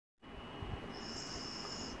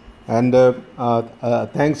And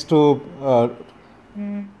thanks to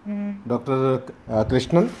Dr.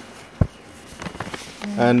 Krishnan.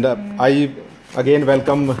 And I again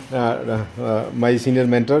welcome my senior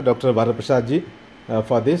mentor, Dr. Bharat Prasad ji,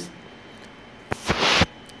 for this.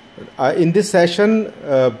 In this session,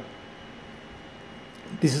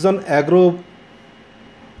 this is on agro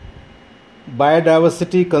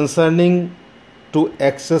biodiversity concerning to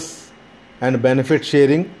access and benefit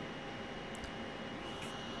sharing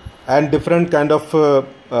and different kind of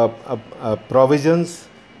provisions,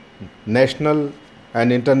 national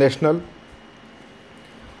and international.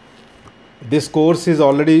 This course is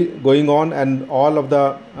already going on, and all of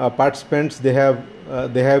the participants they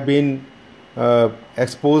have been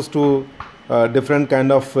exposed to different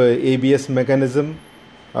kind of ABS mechanism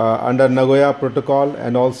under Nagoya Protocol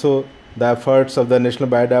and also the efforts of the National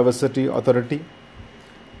Biodiversity Authority.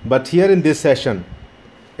 But here in this session,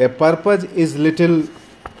 a purpose is little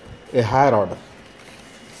a higher order.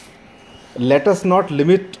 Let us not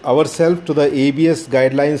limit ourselves to the ABS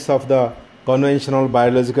guidelines of the Convention on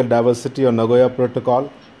Biological Diversity or Nagoya Protocol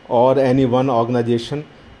or any one organization,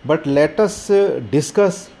 but let us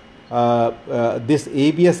discuss this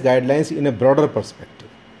ABS guidelines in a broader perspective,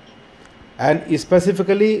 and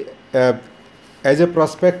specifically as a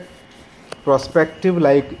perspective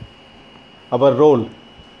like our role,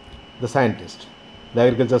 the scientist, the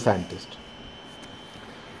agriculture scientist.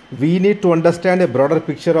 We need to understand a broader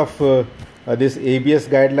picture of this ABS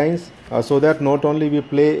guidelines so that not only we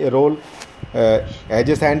play a role as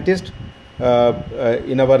a scientist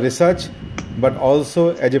in our research, but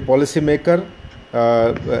also as a policy maker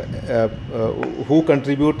who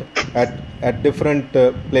contribute at different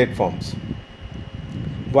platforms.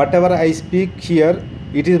 Whatever I speak here,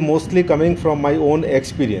 it is mostly coming from my own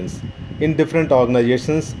experience in different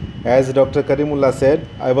organizations. As Dr. Karimullah said,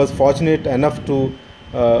 I was fortunate enough to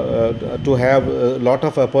have a lot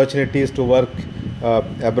of opportunities to work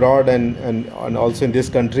abroad and also in this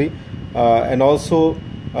country, and also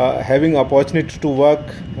having opportunity to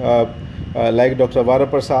work like Dr.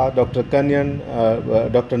 Varaprasad, Dr. Kanyan,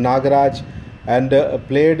 Dr. Nagaraj, and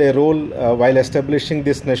played a role while establishing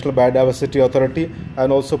this National Biodiversity Authority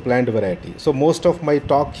and also plant variety. So most of my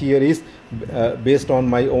talk here is based on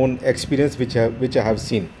my own experience which I have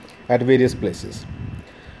seen at various places.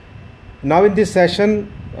 Now in this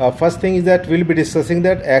session, first thing is that we'll be discussing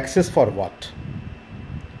that access for what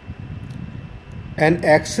and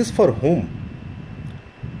access for whom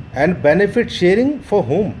and benefit sharing for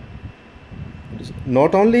whom.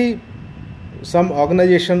 Not only some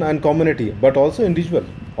organization and community, but also individual,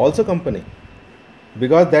 also company,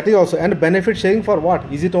 because that is also, and benefit sharing for what?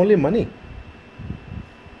 Is it only money?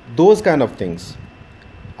 Those kind of things.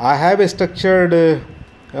 I have a structured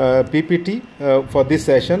PPT for this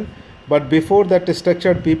session, but before that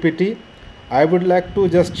structured PPT, I would like to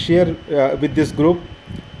just share with this group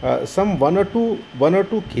some one or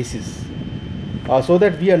two cases so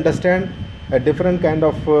that we understand a different kind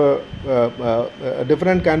of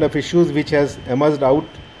issues which has emerged out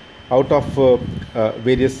of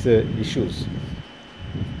various issues.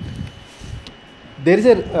 There is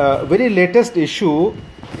a very latest issue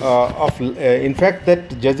in fact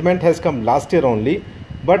that judgment has come last year only,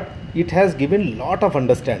 but it has given lot of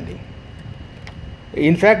understanding.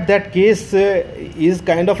 In fact, that case is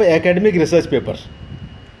kind of an academic research paper,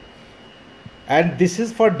 and this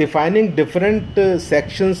is for defining different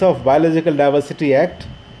sections of Biological Diversity Act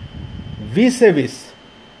vis-a-vis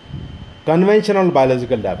conventional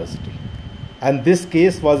biological diversity. And this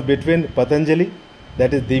case was between Patanjali,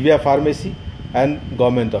 that is Divya Pharmacy, and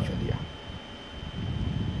Government of India.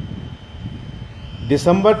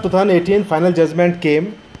 December 2018 final judgment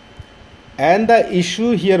came, and the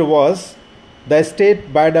issue here was the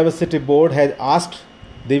State Biodiversity Board has asked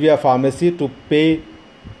Divya Pharmacy to pay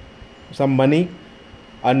some money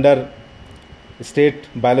under State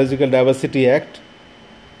Biological Diversity Act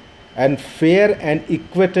and fair and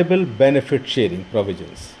equitable benefit sharing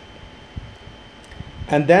provisions.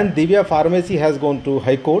 And then Divya Pharmacy has gone to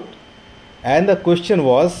High Court, and the question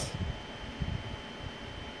was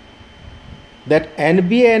that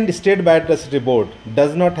NBA and State Biodiversity Board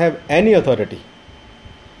does not have any authority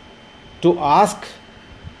to ask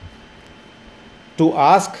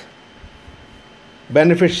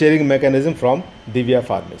benefit sharing mechanism from Divya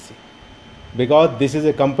Pharmacy, because this is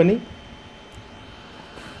a company,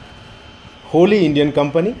 wholly Indian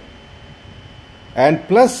company, and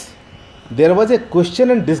plus there was a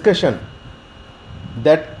question and discussion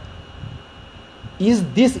that is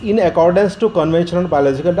this in accordance to Convention on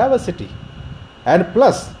Biological Diversity, and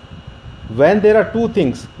plus when there are two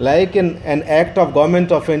things like an act of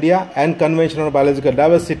Government of India and Convention on Biological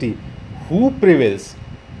Diversity, who prevails?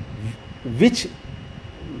 Which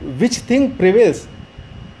thing prevails?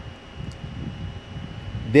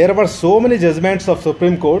 There were so many judgments of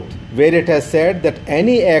Supreme Court where it has said that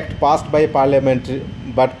any act passed by Parliament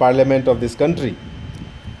of this country,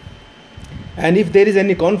 and if there is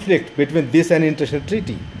any conflict between this and international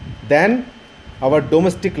treaty, then our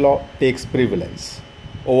domestic law takes prevalence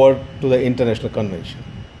over to the international convention.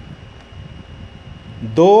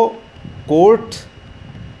 Though court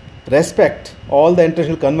respect all the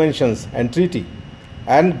international conventions and treaty,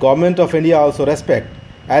 and Government of India also respect,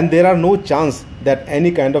 and there are no chance that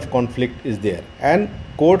any kind of conflict is there, and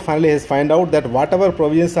court finally has found out that whatever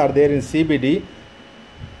provisions are there in CBD,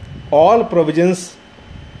 all provisions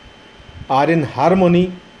are in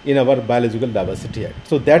harmony in our Biological Diversity Act.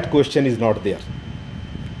 So that question is not there.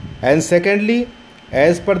 And secondly,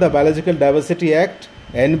 as per the Biological Diversity Act,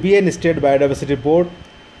 NBA and State Biodiversity Board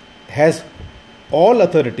has all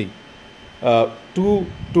authority to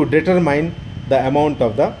determine the amount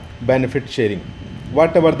of the benefit sharing,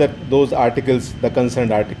 whatever those articles, the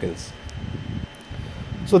concerned articles.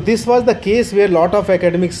 So this was the case where lot of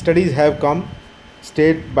academic studies have come.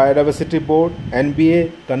 State Biodiversity Board,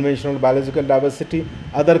 NBA, Convention on Biological Diversity,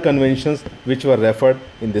 other conventions which were referred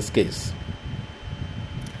in this case.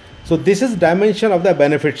 So this is dimension of the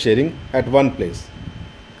benefit sharing at one place.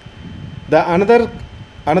 The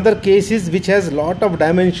another case is which has lot of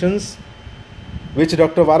dimensions, which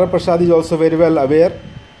Dr. Vara Prasad is also very well aware,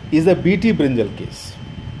 is the BT Brinjal case.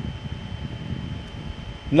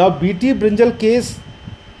 Now BT Brinjal case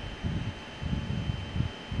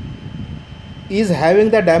is having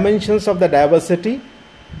the dimensions of the diversity,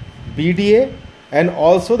 BDA, and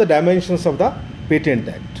also the dimensions of the Patent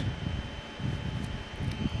Act.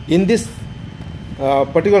 In this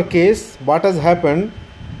particular case, what has happened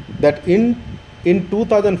that in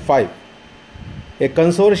 2005, a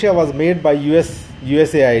consortia was made by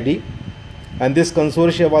USAID, and this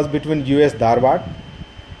consortia was between US Dharwad,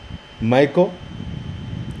 MICO,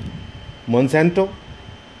 Monsanto,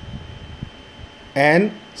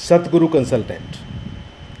 and Satguru Consultant,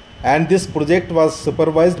 and this project was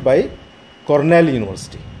supervised by Cornell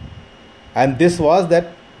University, and this was that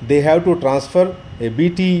they have to transfer a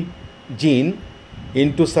BT gene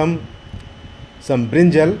into some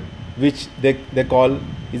brinjal which they call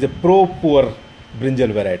is a pro-poor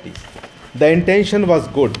brinjal variety. The intention was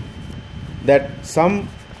good, that some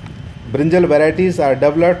brinjal varieties are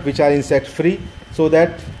developed which are insect free, so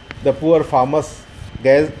that the poor farmers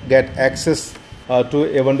get access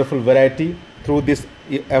to a wonderful variety through this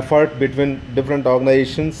effort between different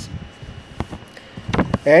organizations.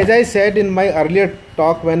 As I said in my earlier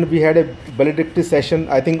talk when we had a valedictory session,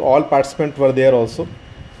 I think all participants were there also,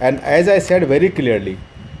 and as I said very clearly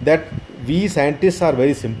that we scientists are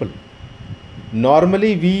very simple.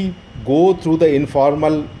 Normally we go through the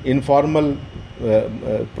informal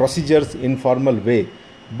procedures, informal way,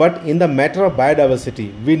 but in the matter of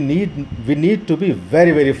biodiversity we need to be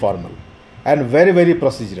very, very formal and very, very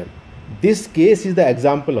procedural. This case is the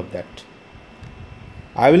example of that.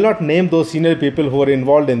 I will not name those senior people who were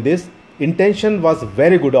involved in this. Intention was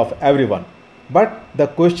very good of everyone, but the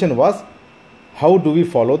question was, how do we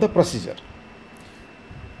follow the procedure?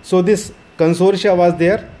 So this consortia was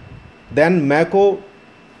there. Then MACO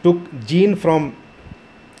took gene from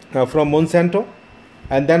Monsanto,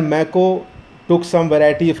 and then MACO took some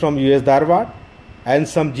variety from US Dharwad, and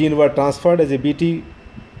some gene were transferred as a BT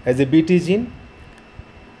gene,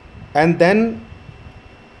 and then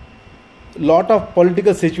lot of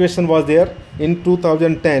political situation was there in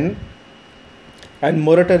 2010, and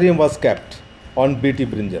moratorium was kept on BT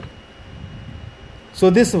brinjal. So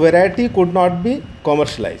this variety could not be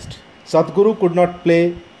commercialized. Satguru could not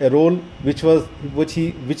play a role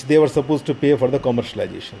which they were supposed to play for the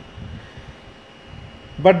commercialization.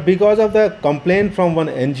 But because of the complaint from one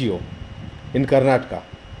NGO in Karnataka,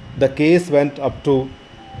 the case went up to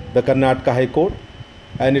the Karnataka High Court,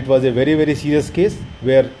 and it was a very, very serious case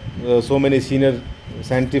where so many senior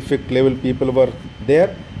scientific level people were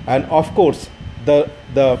there, and of course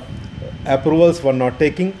the approvals were not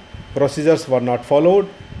taken, procedures were not followed,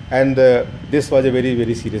 and this was a very,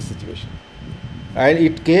 very serious situation. And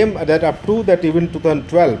it came that up to that even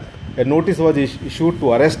 2012 a notice was issued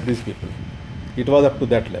to arrest these people. It was up to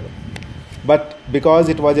that level, but because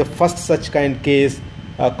it was a first such kind case,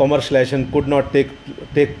 commercialization could not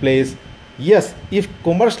take place. Yes, if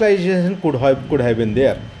commercialization could have been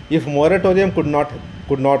there, if moratorium could not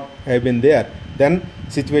have been there, then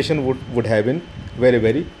situation would have been very,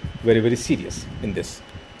 very, very, very serious in this.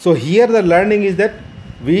 So here the learning is that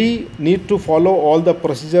we need to follow all the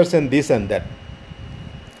procedures and this and that.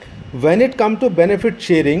 When it comes to benefit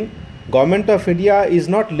sharing, Government of India is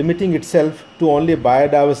not limiting itself to only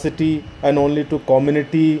biodiversity and only to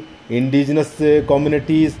community, indigenous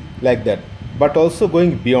communities like that, but also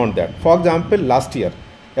going beyond that. For example, last year,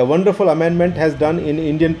 a wonderful amendment has done in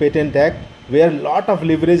Indian Patent Act where a lot of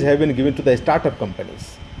leverage have been given to the startup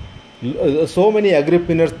companies. So many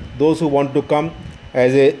agripreneurs, those who want to come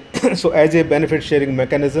as a as a benefit sharing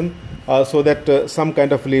mechanism, so that some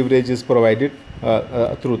kind of leverage is provided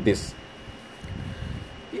through this.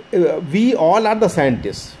 We all are the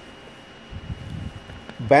scientists.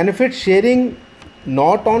 Benefit sharing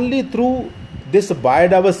not only through this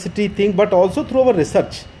biodiversity thing but also through our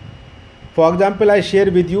research. For example, I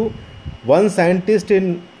share with you one scientist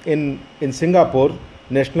in Singapore,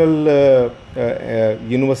 National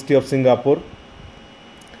University of Singapore.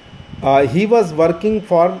 He was working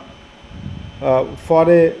for a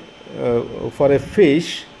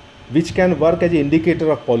fish which can work as an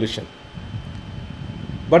indicator of pollution.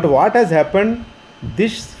 But what has happened,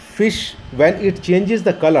 this fish, when it changes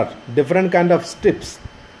the color, different kind of strips,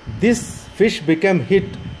 this fish became hit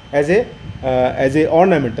as a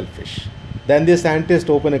ornamental fish. Then the scientist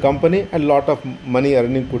opened a company and lot of money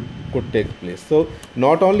earning could take place. So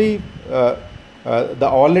not only the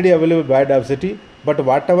already available biodiversity, but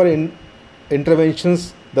whatever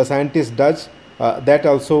interventions the scientist does, that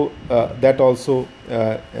also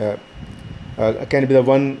can be the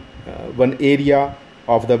one area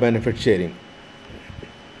of the benefit sharing.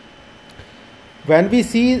 When we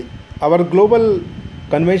see our global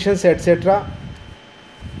conventions, etc.,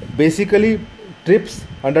 basically TRIPS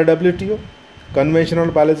under WTO, Convention on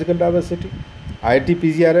Biological Diversity,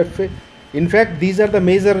 ITPGRFA. In fact, these are the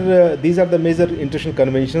major international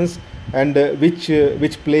conventions, and which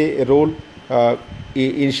play a role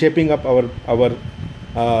in shaping up our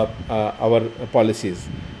policies.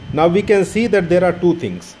 Now we can see that there are two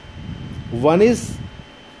things. One is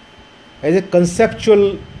as a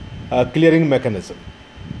conceptual clearing mechanism,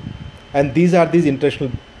 and these are these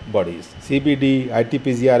international bodies, CBD,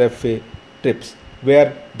 ITPGRFA, TRIPS,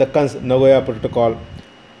 where the Nagoya Protocol,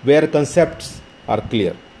 where concepts are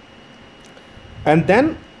clear, and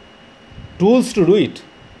then tools to do it,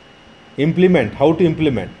 how to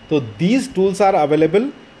implement. So these tools are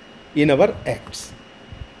available in our acts: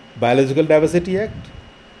 Biological Diversity Act,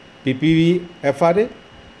 PPV-FRA,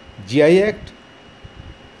 GI Act.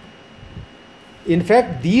 In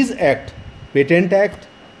fact, these Act, Patent Act,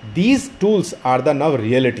 these tools are the now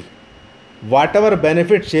reality. Whatever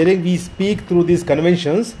benefit sharing we speak through these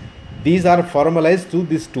conventions, these are formalized through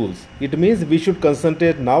these tools. It means we should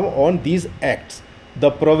concentrate now on these acts, the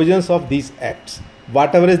provisions of these acts.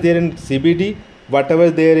 Whatever is there in CBD, whatever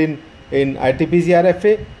is there in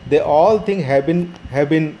ITPGRFA, they all things have been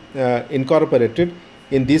incorporated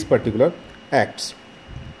in these particular acts.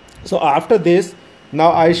 So after this,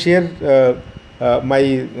 now I share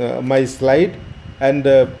my slide, and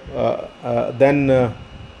then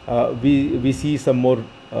we see some more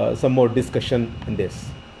discussion in this.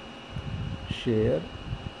 Share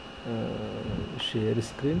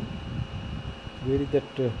screen. Where is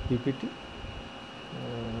that PPT?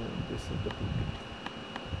 This is the PPT.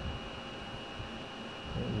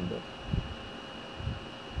 And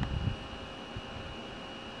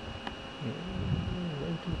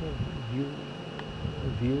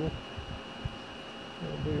view.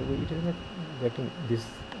 It is not getting this.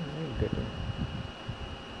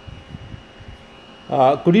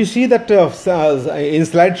 Could you see that in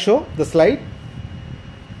slideshow, the slide?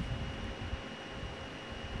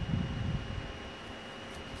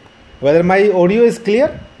 Whether my audio is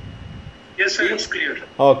clear? Yes, sir, it's clear.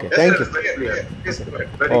 Okay, thank you. Very clear. Yes, very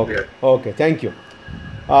clear. Okay, thank you.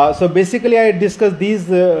 So basically, I discussed these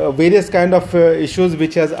various kind of issues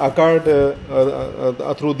which has occurred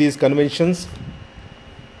through these conventions,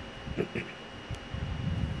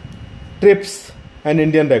 TRIPS and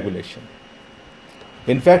Indian regulation.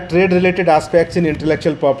 In fact, trade-related aspects in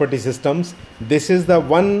intellectual property systems, this is the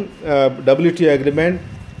one WTO agreement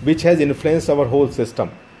which has influenced our whole system.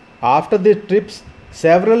 After the TRIPS,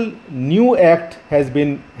 several new acts has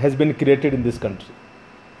been created in this country.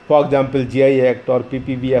 For example, GI Act or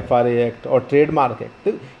PPV-FRA Act or Trademark Act.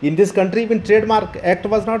 In this country, even Trademark Act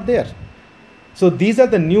was not there. So these are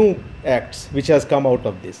the new acts which has come out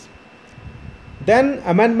of this. Then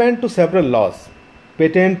amendment to several laws.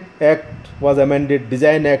 Patent Act was amended,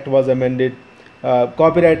 Design Act was amended,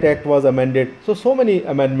 Copyright Act was amended. So many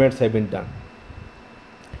amendments have been done.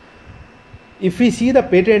 If we see the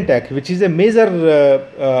Patent Act, which is a major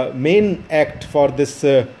main act for this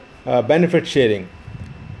benefit sharing,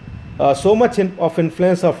 so much of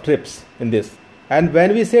influence of TRIPS in this. And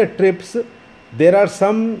when we say TRIPS, there are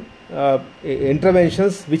some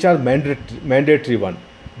interventions which are mandatory one.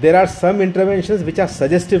 There are some interventions which are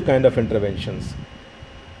suggestive kind of interventions.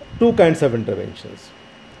 Two kinds of interventions.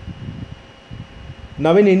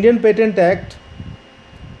 Now in Indian Patent Act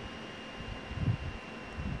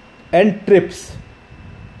and TRIPS,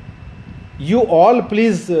 you all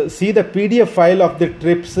please see the PDF file of the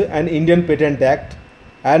TRIPS and Indian Patent Act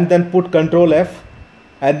and then put Control F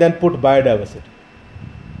and then put biodiversity.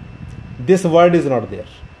 This word is not there.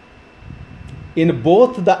 In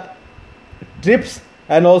both the TRIPS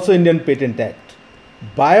and also Indian Patent Act,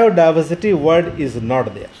 biodiversity word is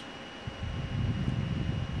not there.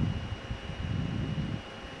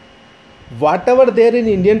 Whatever there in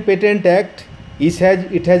Indian Patent Act,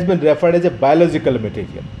 it has been referred as a biological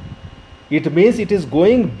material. It means it is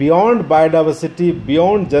going beyond biodiversity,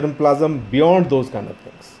 beyond germplasm, beyond those kind of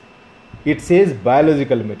things. It says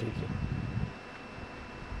biological material.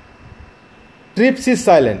 TRIPS is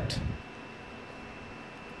silent.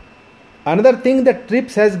 Another thing that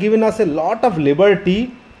TRIPS has given us a lot of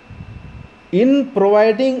liberty in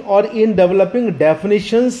providing or in developing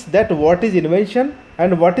definitions that what is invention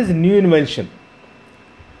and what is new invention.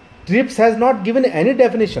 TRIPS has not given any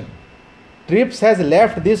definition. TRIPS has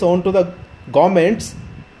left this on to the governments,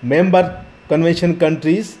 member convention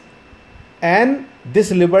countries, and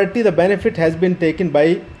this liberty, the benefit has been taken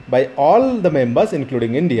by all the members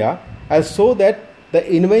including India, as so that the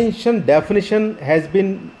invention definition has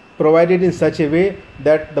been provided in such a way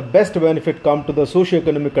that the best benefit come to the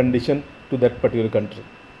socio-economic condition to that particular country.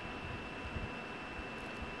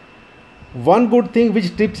 One good thing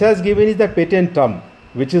which TRIPS has given is the patent term,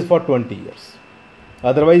 which is for 20 years.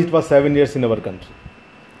 Otherwise it was 7 years in our country.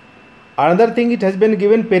 Another thing, it has been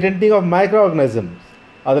given patenting of microorganisms.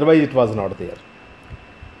 Otherwise it was not there.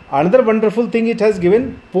 Another wonderful thing, it has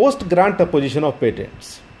given post-grant opposition of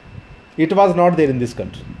patents. It was not there in this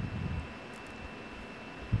country.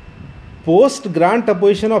 Post-grant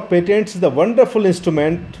opposition of patents is the wonderful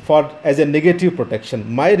instrument for as a negative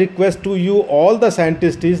protection. My request to you, all the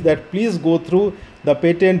scientists, is that please go through the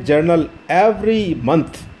patent journal every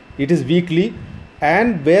month. It is weekly,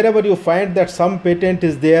 and wherever you find that some patent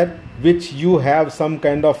is there which you have some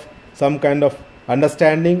kind of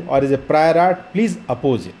understanding or is a prior art, please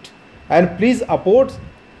oppose it, and please oppose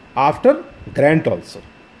after grant also.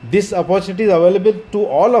 This opportunity is available to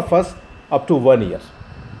all of us up to 1 year.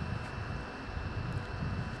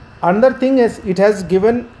 Another thing is, it has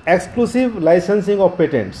given exclusive licensing of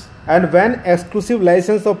patents, and when exclusive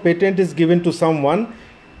license of patent is given to someone,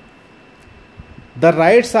 the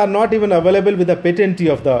rights are not even available with the patentee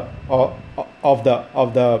of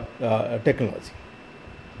the technology.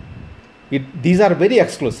 These are very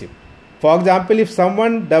exclusive. For example, if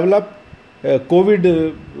someone develop COVID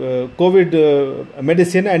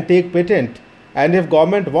medicine and take patent, and if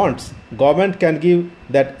government wants, government can give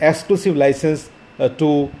that exclusive license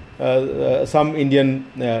to some Indian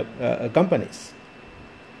companies.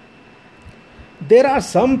 There are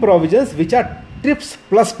some provisions which are TRIPS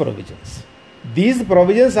plus provisions. These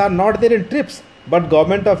provisions are not there in TRIPS, but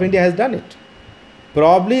Government of India has done it.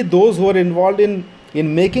 Probably those who were involved in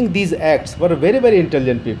making these acts were very, very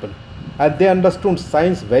intelligent people, and they understood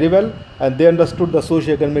science very well, and they understood the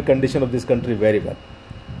socio-economic condition of this country very well.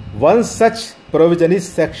 One such provision is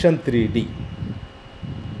Section 3D.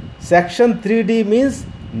 Section 3D means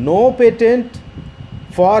no patent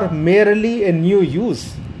for merely a new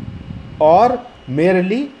use or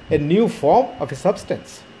merely a new form of a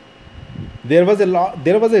substance. There was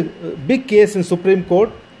a big case in Supreme Court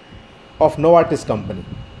of Novartis company,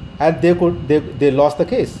 and they lost the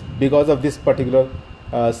case because of this particular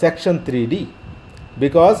Section 3D,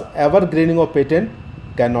 because evergreening of patent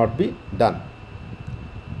cannot be done.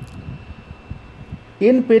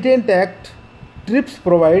 In Patent Act, TRIPS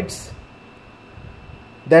provides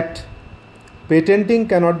that patenting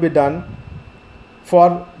cannot be done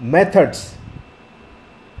for methods,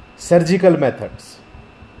 surgical methods,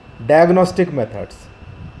 diagnostic methods,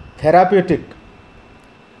 therapeutic,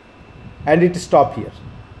 and it stops here.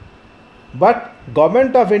 But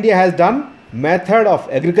Government of India has done method of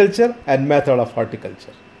agriculture and method of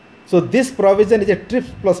horticulture. So this provision is a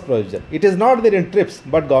TRIPS plus provision. It is not there in TRIPS,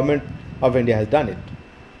 but Government of India has done it.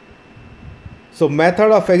 So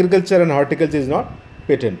method of agriculture and horticulture is not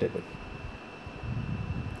patentable.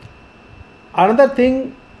 Another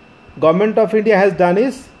thing Government of India has done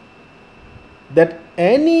is that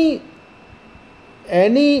any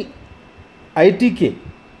ITK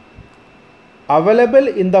available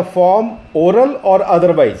in the form oral or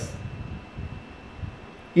otherwise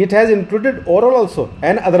It has included oral also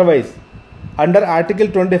and otherwise under Article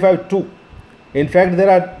 25(2). In fact, there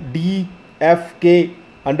are D, F, K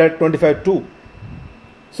under 25(2).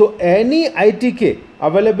 So any ITK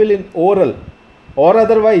available in oral or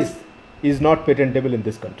otherwise is not patentable in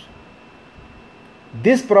this country.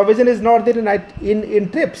 This provision is not there in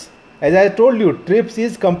TRIPS. As I told you, TRIPS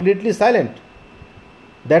is completely silent.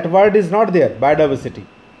 That word is not there, biodiversity.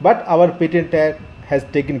 But our Patent Act has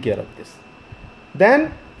taken care of this.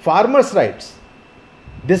 Then farmers' rights.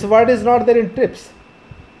 This word is not there in TRIPS.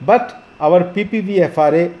 But our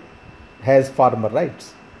PPVFRA has farmer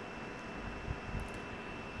rights.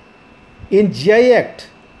 In GI Act,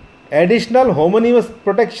 additional homonymous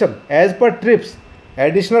protection as per TRIPS,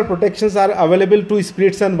 additional protections are available to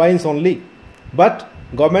spirits and wines only. But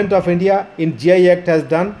Government of India in GI Act has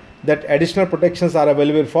done that additional protections are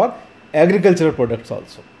available for agricultural products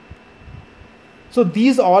also. So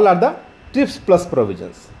these all are the TRIPS plus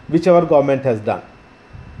provisions which our government has done.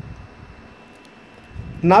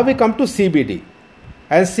 Now we come to CBD.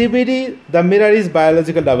 And CBD, the mirror is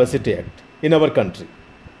Biological Diversity Act in our country.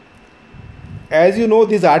 As you know,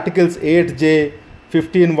 these articles 8J,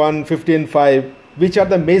 15.1, 15.5, which are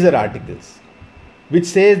the major articles, which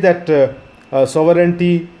says that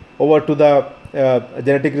sovereignty over to the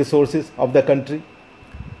genetic resources of the country,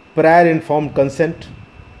 prior informed consent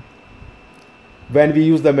when we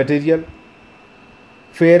use the material,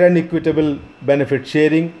 fair and equitable benefit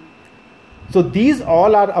sharing. So these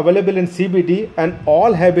all are available in CBD and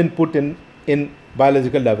all have been put in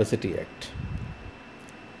Biological Diversity Act.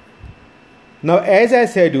 Now, as I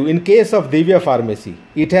said you, in case of Divya Pharmacy,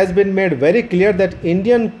 it has been made very clear that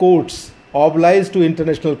Indian courts oblige to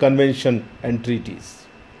international convention and treaties.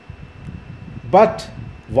 But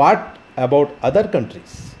what about other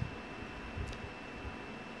countries?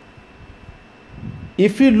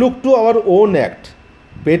 If you look to our own act,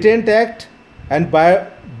 Patent Act and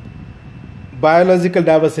Biological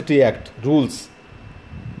Diversity Act rules.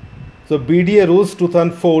 So BDA rules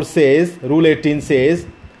 2004 says, Rule 18 says,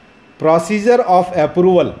 procedure of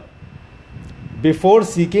approval before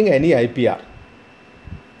seeking any IPR.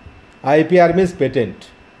 IPR means patent.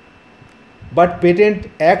 But Patent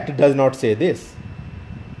Act does not say this.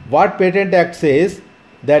 What Patent Act says,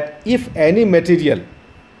 that if any material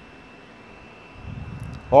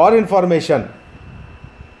or information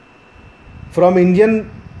from Indian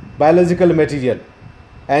biological material,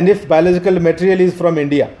 and if biological material is from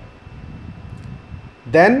India,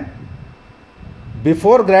 then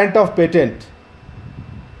before grant of patent,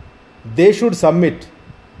 they should submit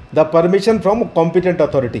the permission from competent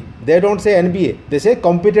authority. They don't say NBA, they say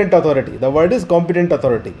competent authority. The word is competent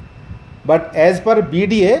authority. But as per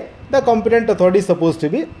BDA, the competent authority is supposed to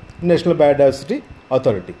be National Biodiversity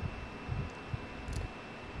Authority.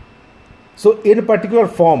 So in particular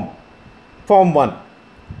form 1,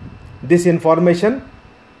 this information,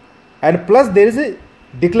 and plus there is a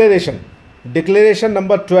declaration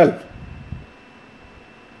number 12,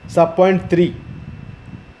 subpoint 3.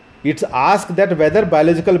 It's asked that whether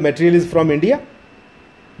biological material is from India.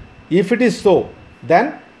 If it is so,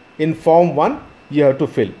 then in form 1 you have to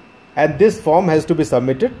fill, and this form has to be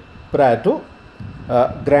submitted prior to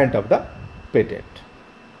grant of the patent.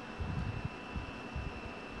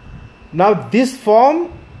 Now this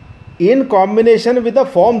form, in combination with the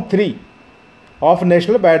form 3 of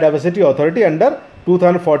National Biodiversity Authority under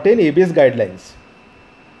 2014 ABS guidelines.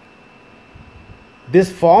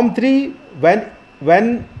 This form 3,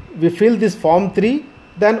 when we fill this form 3,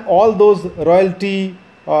 then all those royalty,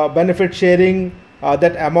 benefit sharing,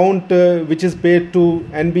 that amount which is paid to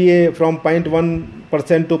NBA from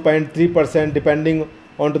 0.1% to 0.3%, depending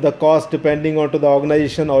on to the cost, depending on to the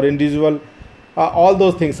organization or individual, all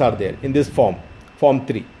those things are there in this form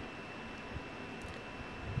 3.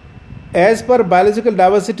 As per Biological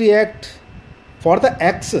Diversity Act, for the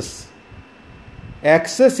access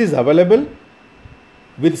is available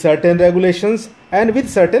with certain regulations and with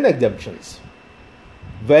certain exemptions.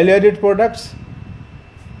 Value-added products,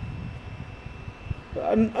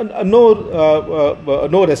 no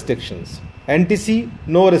restrictions. NTC,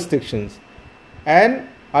 no restrictions. And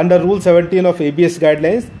under Rule 17 of ABS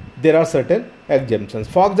guidelines, there are certain exemptions.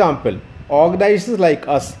 For example, organizations like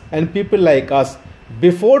us and people like us,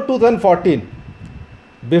 before 2014,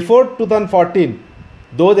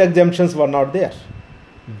 those exemptions were not there.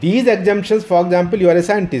 These exemptions, for example, you are a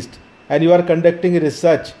scientist and you are conducting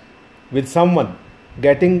research with someone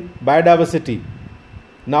getting biodiversity.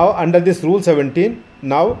 Now under this Rule 17,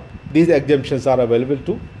 now these exemptions are available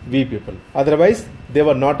to we people. Otherwise, they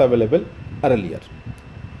were not available earlier.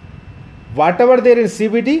 Whatever there in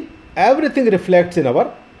CBD, everything reflects in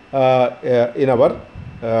our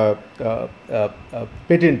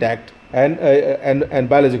Patent Act and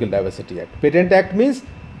Biological Diversity Act. Patent Act means,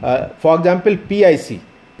 for example, PIC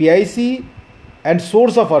and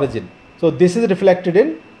source of origin. So this is reflected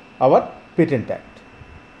in our Patent Act.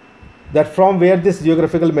 That from where this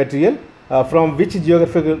geographical material, from which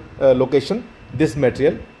geographical location this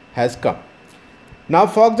material has come. Now,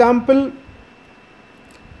 for example,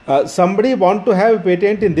 somebody want to have a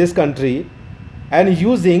patent in this country and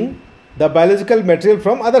using the biological material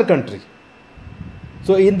from other country.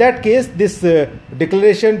 So in that case, this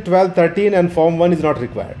declaration 1213 and form 1 is not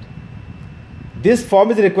required. This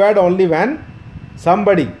form is required only when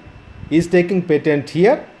somebody is taking patent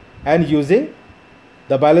here and using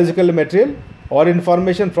the biological material or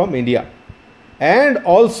information from India. And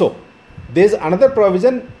also there is another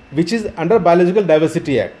provision which is under Biological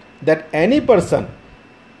Diversity Act, that any person,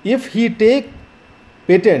 if he take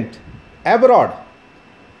patent abroad,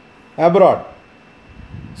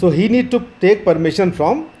 so he need to take permission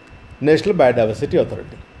from National Biodiversity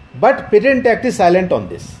Authority. But Patent Act is silent on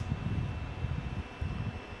this.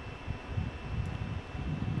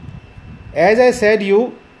 As I said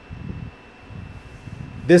you,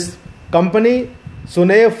 this company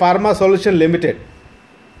Sunev Pharma Solution Limited,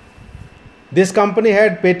 this company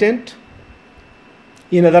had patent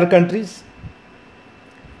in other countries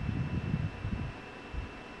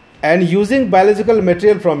and using biological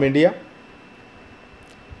material from India.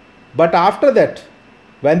 But after that,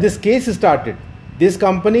 when this case started, this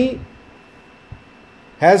company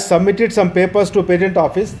has submitted some papers to Patent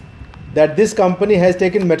Office that this company has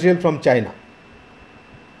taken material from China.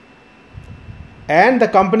 And the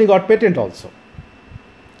company got patent also.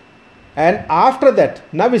 And after that,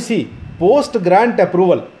 now we see post-grant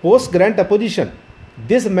approval, post-grant opposition,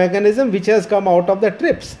 this mechanism which has come out of the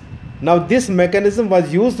TRIPS. Now this mechanism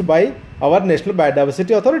was used by our National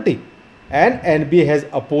Biodiversity Authority, and NBA has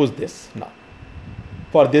opposed this now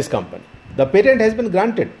for this company. The patent has been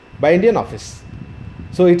granted by Indian office.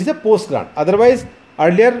 So it is a post-grant. Otherwise,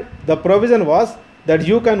 earlier the provision was that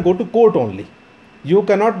you can go to court only. You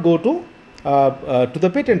cannot go to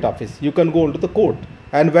the patent office. You can go into the court.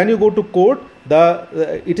 And when you go to court,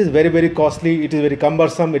 it is very, very costly, it is very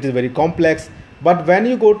cumbersome, it is very complex. But when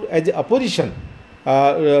you go as opposition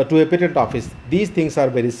to a patent office, these things are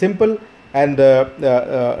very simple and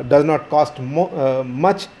does not cost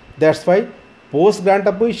much. That's why post-grant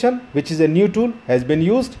opposition, which is a new tool, has been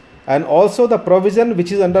used, and also the provision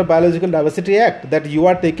which is under Biological Diversity Act, that you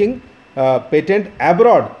are taking patent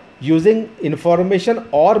abroad using information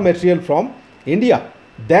or material from India,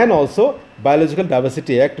 then also Biological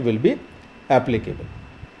Diversity Act will be applicable.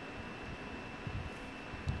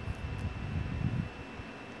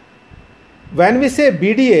 When we say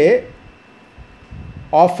BDA,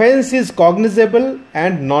 offense is cognizable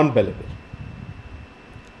and non-bailable.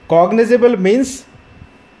 Cognizable means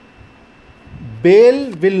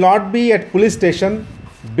bail will not be at police station,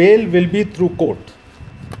 bail will be through court.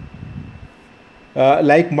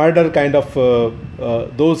 Like murder kind of,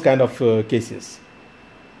 those kind of cases.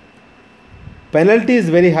 Penalty is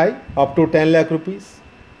very high, up to 10 lakh rupees.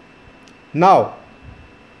 Now,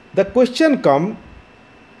 the question comes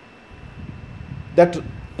that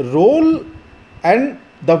role and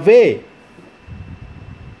the way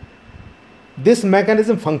this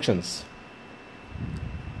mechanism functions.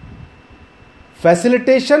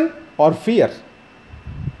 Facilitation or fear.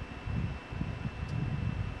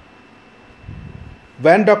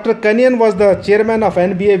 When Dr. Kanyan was the chairman of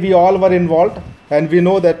NBA, we all were involved, and we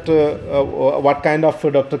know that what kind of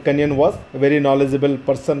Dr. Kanyan was, a very knowledgeable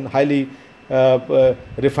person, highly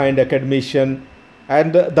refined academician,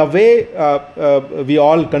 and the way we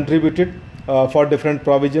all contributed for different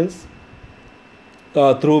provisions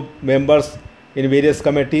through members in various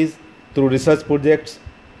committees, through research projects,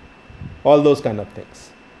 all those kind of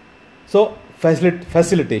things. So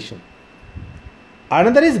facilitation.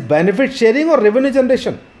 Another is benefit sharing or revenue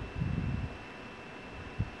generation.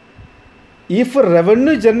 If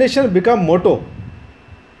revenue generation become motto,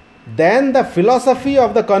 then the philosophy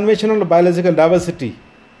of the conventional biological diversity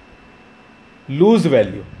lose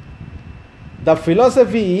value. The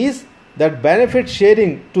philosophy is that benefit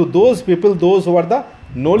sharing to those people, those who are the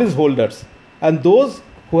knowledge holders and those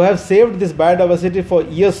who have saved this biodiversity for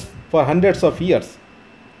years, for hundreds of years,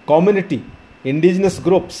 community, indigenous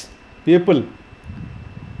groups, people,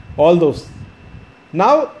 all those.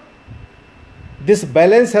 Now, this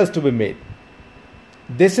balance has to be made.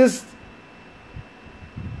 This is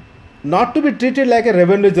not to be treated like a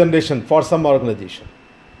revenue generation for some organization.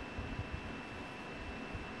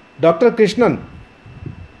 Dr. Krishnan,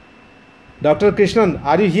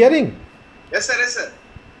 are you hearing? Yes, sir. Yes, sir.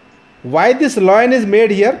 Why this lion is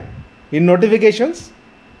made here in notifications?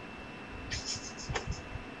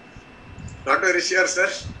 Not very sure, sir.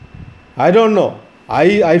 I don't know.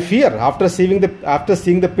 I fear after seeing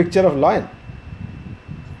the picture of lion.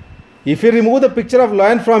 If you remove the picture of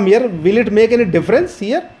lion from here, will it make any difference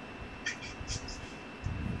here?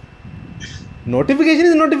 Notification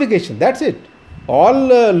is notification. That's it. All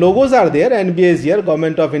logos are there. NBA is here.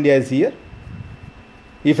 Government of India is here.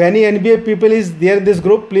 If any NBA people is there in this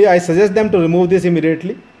group, please, I suggest them to remove this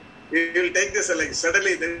immediately. We will take this like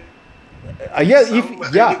suddenly. Then Yeah, some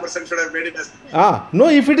if yeah, 90% should have made it as no,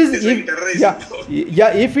 if it is, It's like if, terrorism.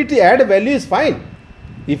 if it add value is fine.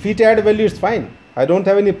 If it add value is fine. I don't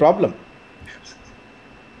have any problem.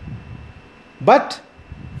 But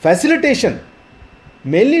facilitation,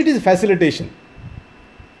 mainly it is facilitation.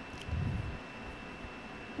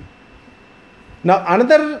 Now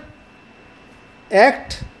another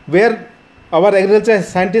act where our agriculture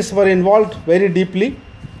scientists were involved very deeply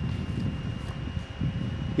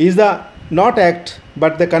is the not act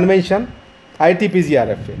but the convention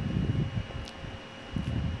ITPGRFA,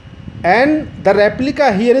 and the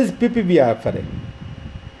replica here is PPBFRA.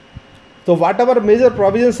 So whatever major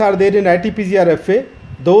provisions are there in ITPGRFA,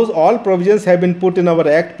 those all provisions have been put in our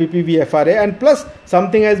act PPBFRA, and plus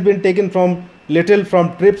something has been taken from little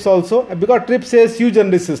from TRIPS also, because TRIPS says huge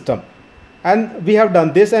general system, and we have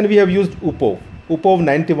done this, and we have used UPOV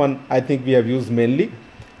 91 I think we have used mainly.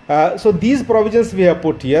 So these provisions we have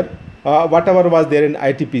put here, whatever was there in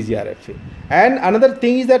ITPGRFA. And another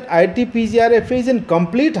thing is that ITPGRFA is in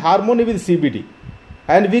complete harmony with CBD,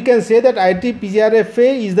 and we can say that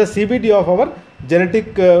ITPGRFA is the CBD of our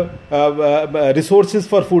genetic resources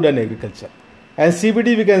for food and agriculture. And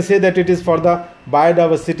CBD, we can say that it is for the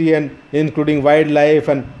biodiversity and including wildlife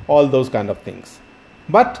and all those kind of things.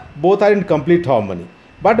 But both are in complete harmony.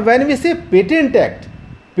 But when we say patent act,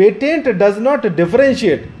 patent does not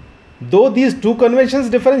differentiate, though these two conventions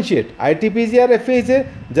differentiate. ITPGRFA is a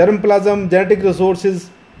germplasm, genetic resources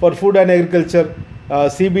for food and agriculture.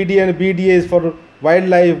 CBD and BDA is for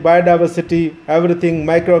wildlife, biodiversity, everything,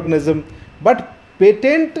 microorganism. But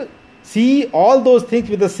patent see all those things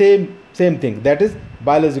with the same thing, that is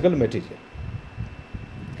biological material.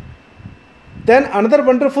 Then another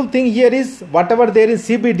wonderful thing here is whatever there is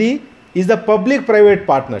CBD is the public-private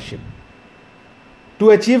partnership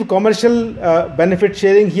to achieve commercial benefit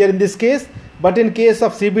sharing here in this case. But in case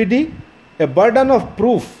of CBD, a burden of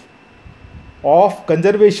proof of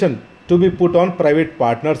conservation to be put on private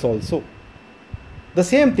partners also. The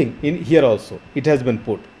same thing in here also it has been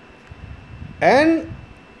put. And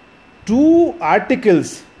two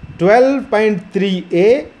articles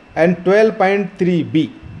 12.3a and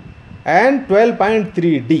 12.3b and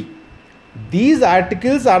 12.3d, these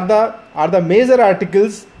articles are the major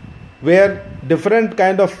articles where different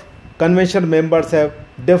kind of convention members have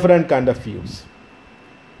different kind of views.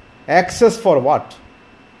 Access for what?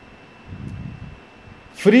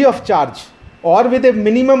 Free of charge or with a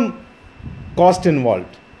minimum cost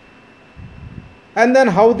involved, and then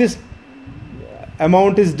how this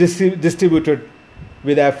amount is distributed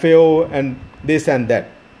with FAO and this and that.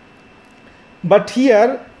 But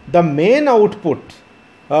here the main output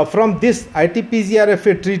from this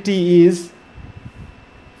ITPGRFA treaty is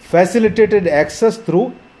facilitated access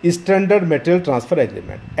through Standard Material Transfer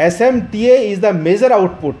Agreement. SMTA is the major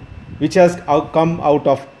output which has come out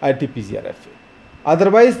of ITPGRFA.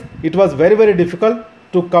 Otherwise, it was very, very difficult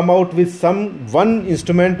to come out with one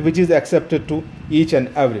instrument which is accepted to each and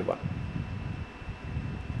everyone.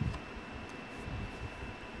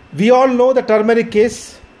 We all know the turmeric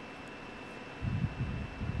case.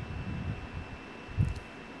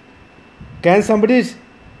 Can somebody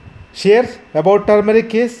share about turmeric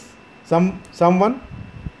case? Someone?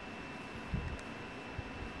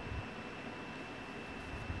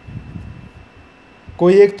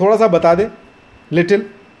 कोई एक थोड़ा सा बता दे, little.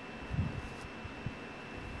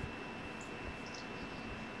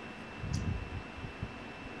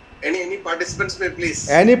 Any participants may please.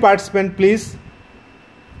 Any participant, please.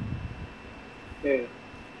 May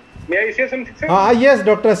I say something, sir? Yes,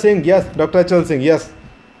 Dr. Singh. Yes, Dr. Achal Singh. Yes.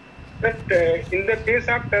 That in the case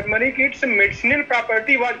of turmeric, its medicinal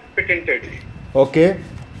property was patented. Okay.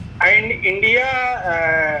 And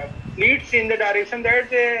India leads in the direction that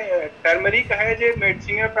turmeric has a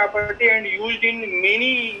medicinal property and used in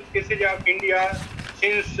many cases of India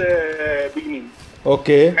since beginning.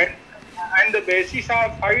 Okay. And the basis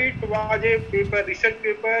of it was a paper, research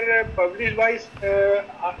paper published by,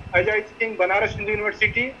 as I think, Banaras Hindu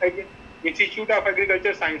University, Institute of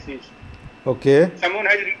Agriculture Sciences. Okay. Someone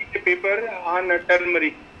has written a paper on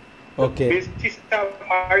turmeric. Okay. basis of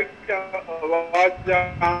fight was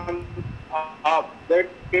on that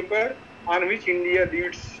paper on which India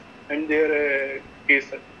leads in their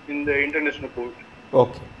case in the international court.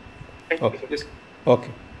 Okay. Thank Okay. you, sir.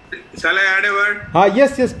 Okay. Shall I add a word?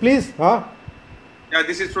 Yes, yes, please. Yeah,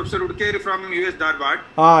 this is Professor Udkeri from US Dharwad.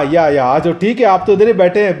 या आ जाओ, ठीक है, आप तो उधर ही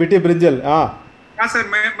बैठे हैं, बीटी ब्रिंजल. हाँ सर,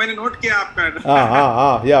 मैंने नोट किया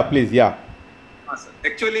आपका. Yeah please, yeah. हाँ sir.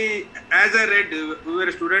 Actually, as I read, we were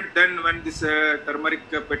a student then when this turmeric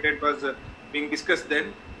patent was being discussed.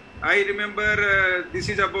 Then I remember this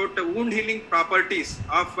is about wound healing properties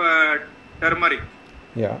of turmeric.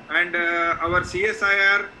 Yeah. And our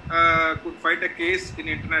CSIR could fight a case in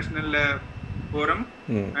international forum,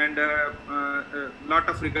 and lot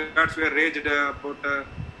of regards were raised about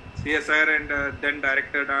CSIR and then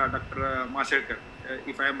director Dr. Mashelkar,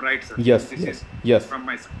 if I am right, sir. Yes. This is Yes. from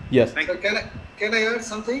my side. Yes. Thank Sir, you. can I add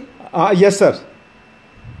something? Yes, sir.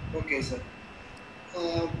 Okay, sir.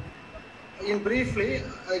 In briefly,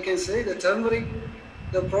 I can say the turmeric,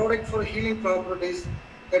 the product for healing properties,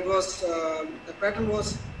 that was the patent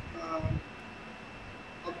was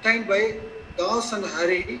obtained by Das and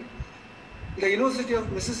Hari, the University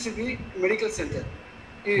of Mississippi Medical Center,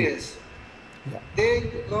 US. Yeah. They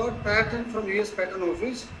got patent from US Patent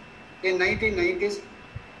Office in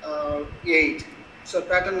 1998. So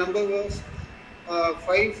patent number was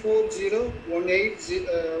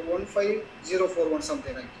 540181541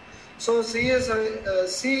 something like. So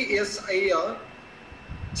CSIR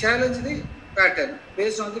challenged the patent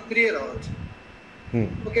based on the prior art.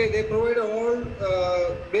 Okay, they provide all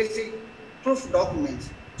basic proof documents.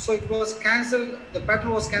 So it was cancelled. The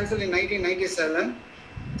patent was cancelled in 1997.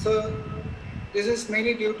 So this is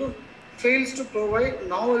mainly due to fails to provide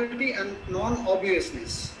novelty and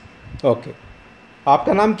non-obviousness. Okay.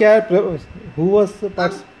 आपका नाम क्या है? Who was the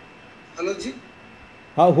Hello, Ji.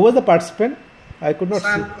 Who was the participant? I could not So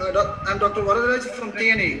I'm Dr. Varadaraj from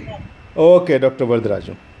TNA. Okay, Dr.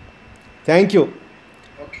 Varadaraju. Thank you.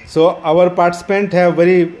 Okay. So our participants have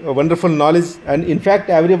very wonderful knowledge, and in fact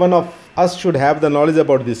every one of us should have the knowledge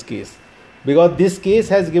about this case, because this case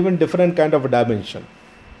has given different kind of dimension.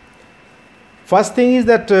 First thing is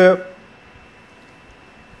that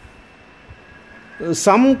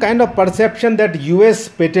some kind of perception that US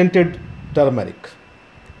patented turmeric.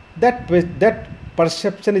 That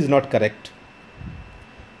perception is not correct.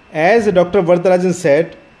 As Dr. Varatharajan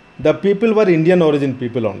said, the people were Indian origin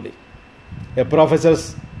people only.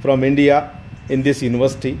 Professors from India in this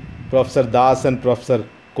university, Professor Das and Professor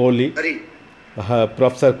Kohli,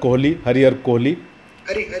 Professor Kohli, Harihar Kohli.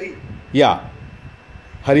 Hari. Yeah,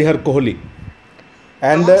 Harihar Kohli.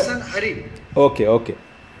 And Das and Hari. Okay.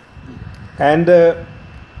 And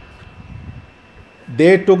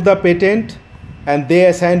they took the patent and they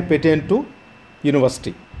assigned patent to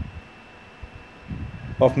University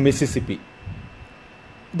of Mississippi.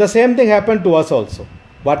 The same thing happened to us also.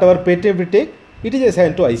 Whatever patent we take, it is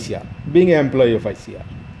assigned to ICR, being an employee of ICR.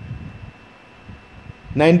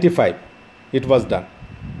 95, it was done.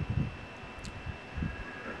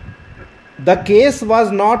 The case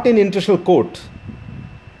was not in international court.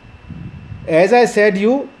 As I said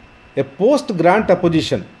you, a post-grant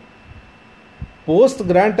opposition was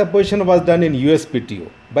done in USPTO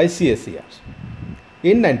by CSIR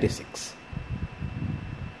in 96.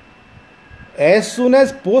 As soon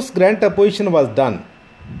as post-grant opposition was done,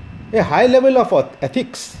 a high level of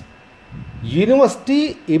ethics,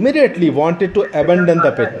 university immediately wanted to abandon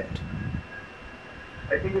the patent.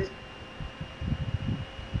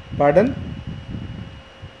 Pardon?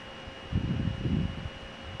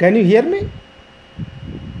 Can you hear me?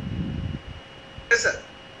 Yes, sir.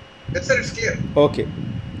 Yes, sir, it's clear. Okay.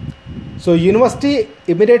 So university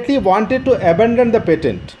immediately wanted to abandon the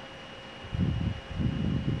patent,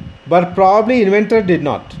 but probably inventor did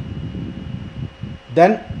not.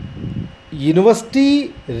 Then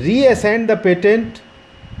university reassigned the patent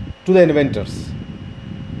to the inventors,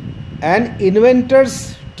 and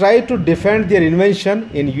inventors tried to defend their invention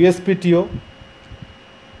in USPTO,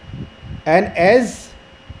 and as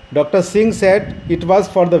Dr. Singh said, it was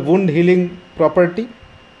for the wound healing property.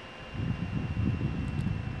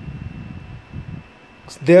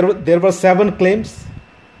 There were 7 claims,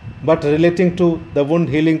 but relating to the wound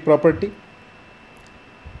healing property.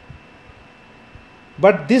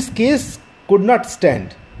 But this case could not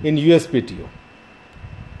stand in USPTO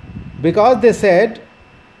because they said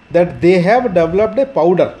that they have developed a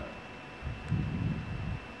powder,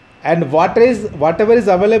 and whatever is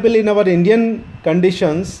available in our Indian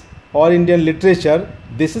conditions or Indian literature,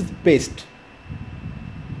 this is paste,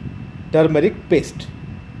 turmeric paste.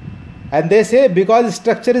 And they say because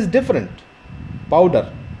structure is different,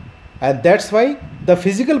 powder, And that's why the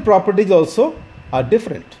physical properties also are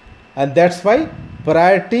different. And that's why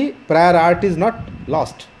prior art is not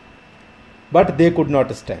lost. But they could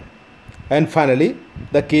not stand. And finally,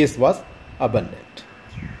 the case was abandoned.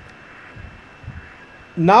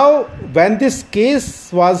 Now, when this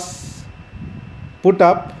case was put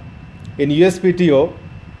up in USPTO,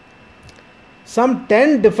 some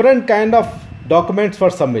 10 different kind of documents were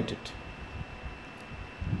submitted.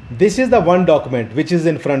 This is the one document which is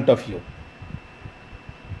in front of you.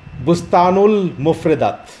 Bustanul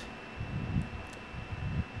Mufradat.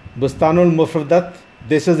 Bustanul Mufradat.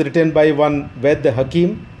 This is written by one Ved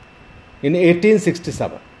Hakim in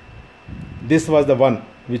 1867. This was the one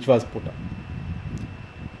which was put up.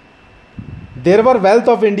 There were Wealth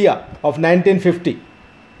of India of 1950.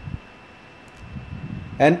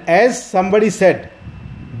 And as somebody said,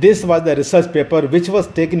 this was the research paper which was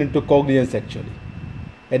taken into cognizance actually.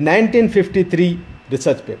 A 1953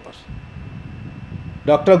 research paper.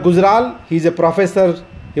 Dr. Gujral, he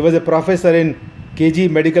was a professor in KG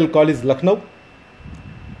Medical College, Lucknow.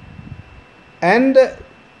 And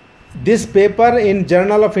this paper in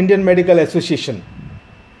Journal of Indian Medical Association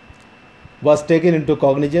was taken into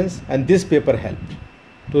cognizance, and this paper helped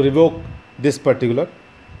to revoke this particular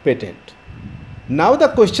patent. Now the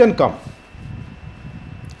question comes,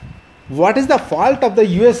 what is the fault of the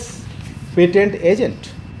US patent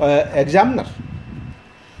examiner?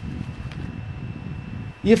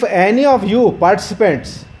 If any of you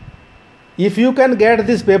participants, if you can get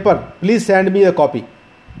this paper, please send me a copy.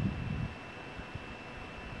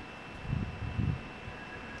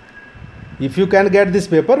 If you can get this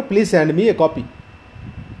paper, please send me a copy.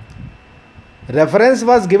 Reference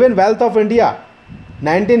was given Wealth of India,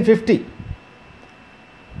 1950.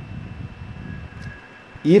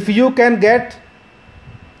 If you can get,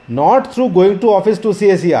 not through going to office to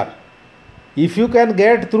CSER, if you can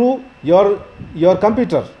get through your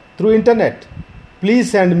computer, through internet, please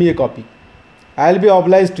send me a copy. I will be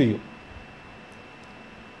obliged to you.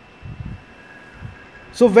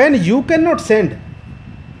 So when you cannot send,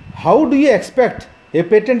 how do you expect a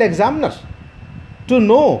patent examiner to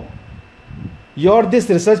know this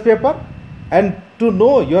research paper and to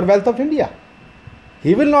know your Wealth of India?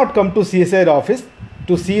 He will not come to CSIR office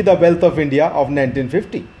to see the Wealth of India of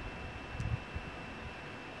 1950.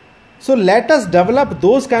 So let us develop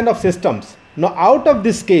those kind of systems. Now out of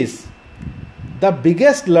this case, the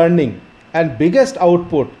biggest learning and biggest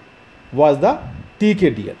output was the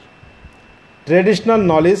TKDL, Traditional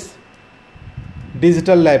Knowledge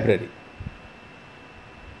Digital Library.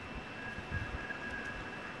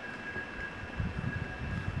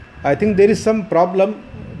 I think there is some problem.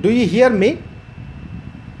 Do you hear me?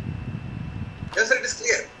 Yes, sir, it is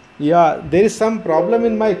clear. Yeah, there is some problem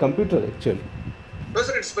in my computer actually. No,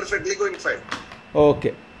 sir, it's perfectly going fine.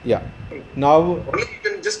 Okay, yeah. Now Only you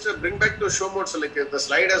can just bring back to show mode, so like the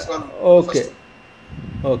slide has gone. Okay. First.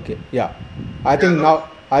 Okay, yeah. I think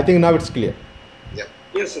now it's clear. Yeah.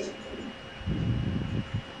 Yes, sir.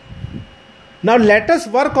 Now let us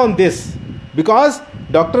work on this, because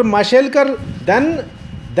Dr. Mashelkar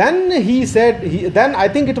then he said, then I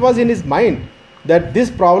think it was in his mind that this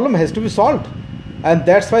problem has to be solved, and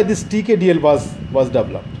that's why this TKDL was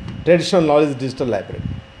developed, Traditional Knowledge Digital Library.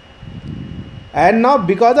 And now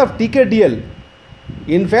because of TKDL,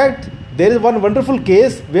 in fact there is one wonderful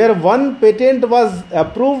case where one patent was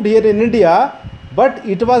approved here in India, but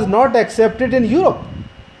it was not accepted in Europe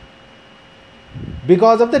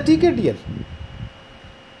because of the TKDL.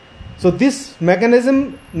 So this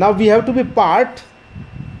mechanism, now we have to be part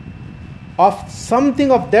of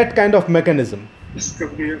something of that kind of mechanism.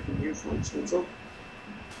 Discovery of new functions.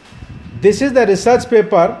 This is the research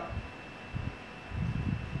paper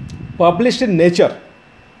published in Nature.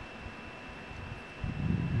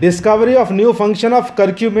 Discovery of new function of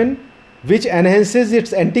curcumin which enhances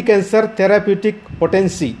its anti-cancer therapeutic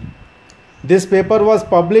potency. This paper was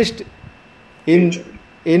published in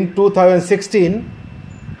 2016.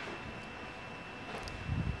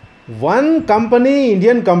 One company,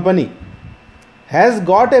 Indian company, has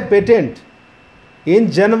got a patent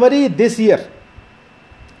in January this year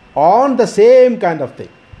on the same kind of thing.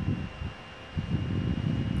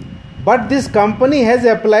 But this company has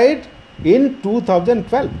applied in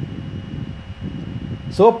 2012.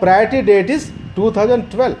 So priority date is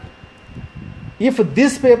 2012. If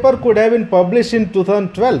this paper could have been published in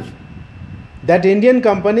 2012, that Indian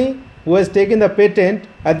company who has taken the patent,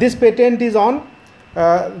 and this patent is on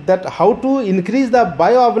that how to increase the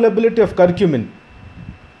bioavailability of curcumin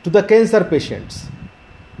to the cancer patients.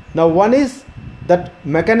 Now one is that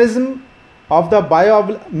mechanism of the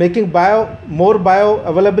more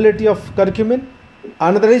bioavailability of curcumin,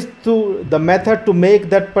 another is to the method to make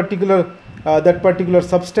that particular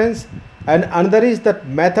substance, and another is that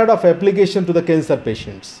method of application to the cancer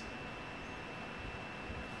patients.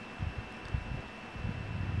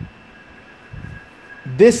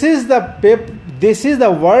 This is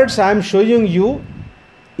the words I am showing you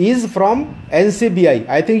is from NCBI.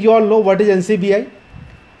 I think you all know what is NCBI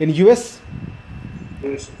in US.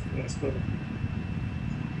 Yes.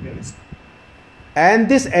 And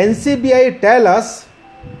this NCBI tell us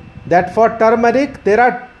that for turmeric there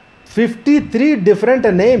are 53 different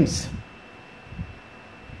names.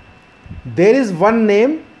 There is one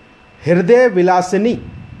name, Hriday Vilasini.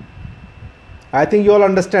 I think you all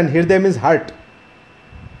understand. Hriday means heart.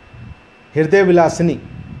 Hriday Vilasini.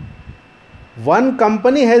 One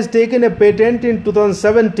company has taken a patent in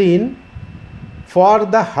 2017 for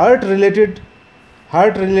the heart related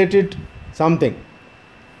something.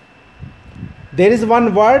 There is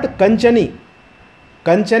one word, Kanchani.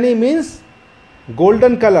 Kanchani means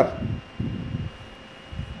golden color.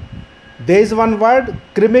 There is one word,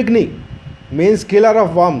 Krimigni, means killer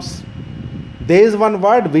of worms. There is one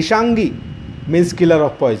word, Vishangi, means killer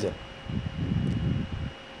of poison.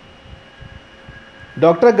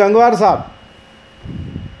 Dr. Gangwar Saab,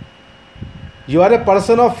 you are a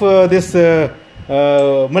person of this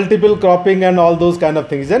multiple cropping and all those kind of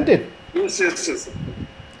things, isn't it? Yes.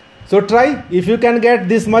 So try, if you can get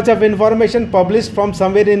this much of information published from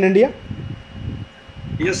somewhere in India.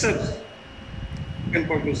 Yes, sir. You can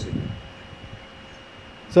publish it.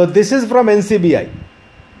 So this is from NCBI.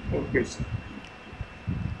 Okay, sir.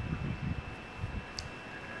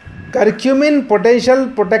 Curcumin potential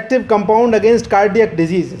protective compound against cardiac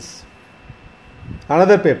diseases.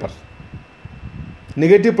 Another paper.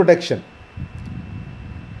 Negative protection.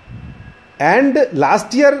 And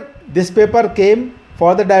last year this paper came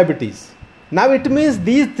for the diabetes. Now it means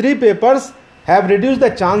these three papers have reduced the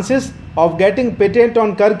chances of getting patent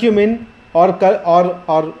on curcumin or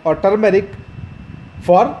turmeric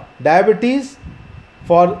for diabetes,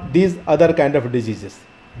 for these other kind of diseases.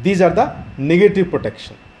 These are the negative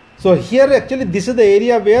protection. So here actually this is the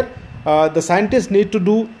area where the scientists need to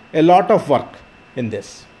do a lot of work in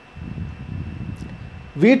this.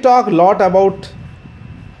 We talk a lot about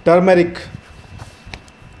turmeric.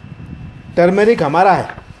 Turmeric हमारा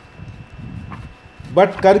है,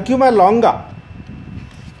 but curcuma longa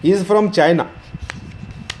is from China.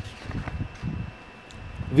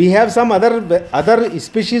 We have some other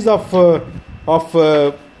species of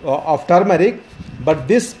turmeric, but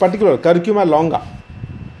this particular curcuma longa.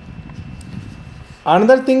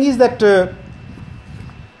 Another thing is that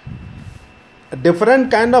different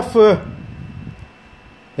kind of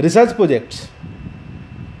research projects.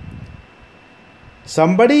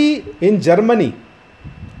 Somebody in Germany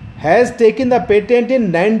has taken the patent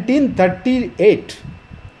in 1938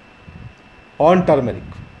 on turmeric.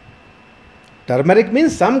 Turmeric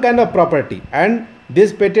means some kind of property, and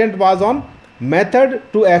this patent was on method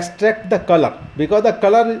to extract the color, because the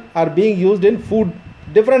color are being used in food,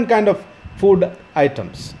 different kind of food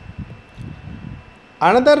items.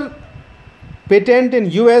 Another patent in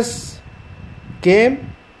US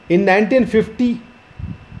came in 1950.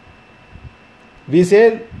 We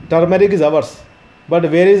say turmeric is ours, but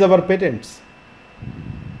where is our patents?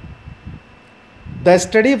 The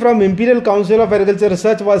study from Imperial Council of Agriculture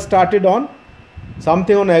Research was started on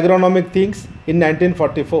something on agronomic things in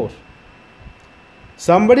 1944.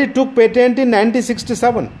 Somebody took patent in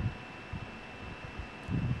 1967.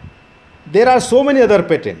 There are so many other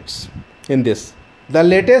patents in this. The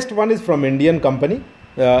latest one is from Indian company.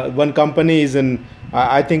 One company is in,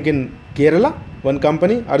 I think in Kerala. One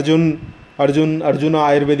company, Arjuna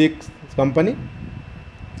Ayurvedic company.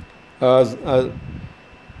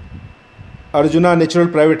 Arjuna Natural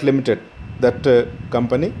Private Limited, that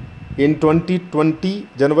company. In 2020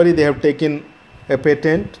 January they have taken a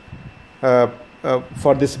patent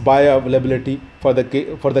for this bioavailability for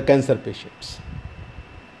the cancer patients.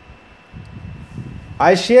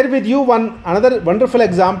 I share with you another wonderful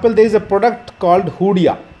example. There is a product called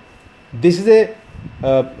Hoodia. This is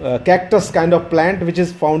a cactus kind of plant which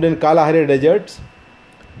is found in Kalahari deserts,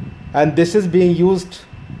 and this is being used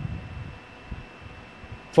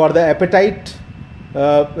for the appetite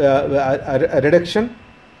reduction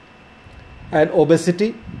and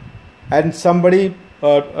obesity, and somebody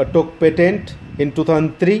took patent in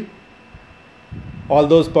 2003. All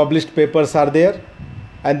those published papers are there,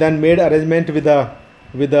 and then made arrangement with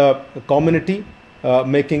the community,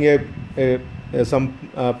 making some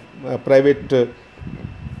private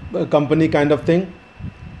company kind of thing,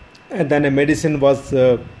 and then a medicine was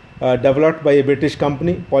developed by a British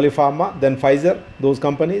company, Polypharma, then Pfizer, those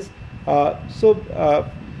companies,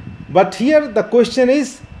 But here the question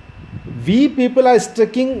is, we people are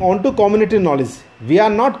sticking onto community knowledge. We are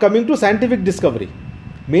not coming to scientific discovery.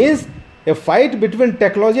 Means a fight between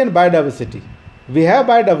technology and biodiversity. We have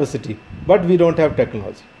biodiversity, but we don't have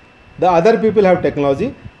technology. The other people have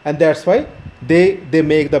technology, and that's why they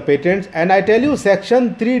make the patents. And I tell you,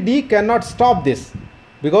 Section 3D cannot stop this,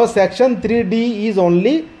 because Section 3D is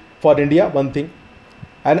only for India, one thing.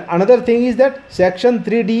 And another thing is that Section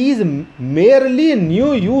 3D is merely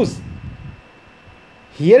new use.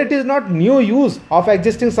 Here it is not new use of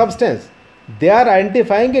existing substance. They are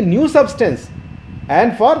identifying a new substance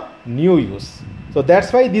and for new use. So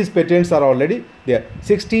that's why these patents are already there.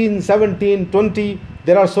 16, 17, 20.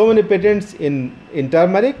 There are so many patents in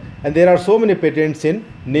turmeric, and there are so many patents in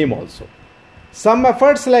neem also. Some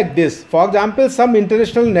efforts like this, for example, some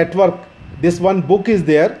international network, this one book is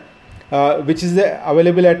there, which is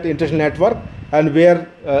available at international network, and where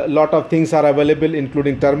a lot of things are available,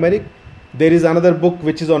 including turmeric. There is another book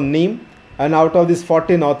which is on neem, and out of these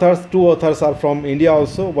 14 authors, 2 authors are from India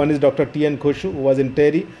also. One is Dr. T.N. Khoshu, who was in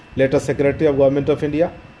TERI, later Secretary of Government of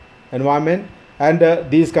India, Environment. And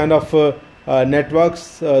these kind of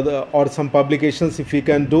networks or some publications, if we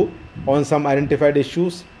can do on some identified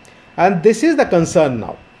issues. And this is the concern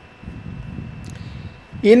now.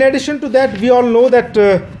 In addition to that, we all know that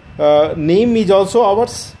neem is also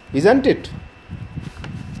ours, isn't it?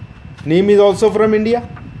 Neem is also from India.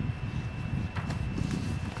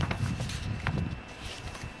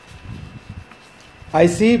 I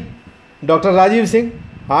see Dr. Rajiv Singh.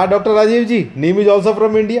 Dr. Rajiv ji, neem is also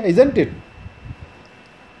from India, isn't it?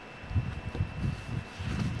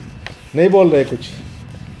 नहीं बोल रहे कुछ.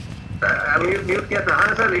 Mute किया था.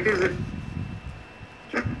 हाँ sir, it is.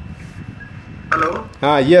 Hello.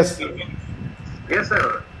 हाँ, yes. Yes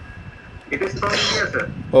sir, it is from India sir.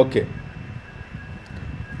 Okay.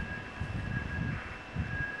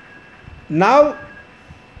 Now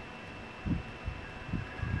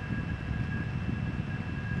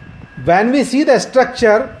when we see the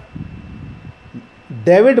structure,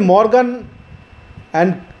 David Morgan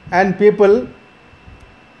and people,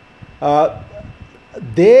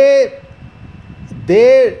 they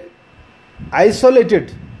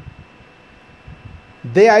isolated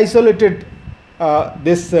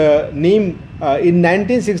this neem in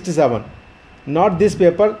 1967. Not this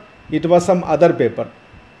paper, it was some other paper.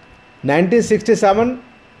 1967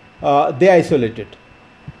 they isolated.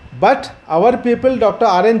 But our people, Dr.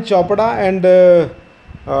 R.N. Chopra and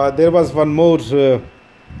there was one more,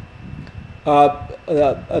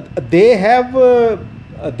 they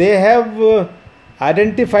have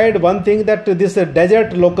identified one thing, that this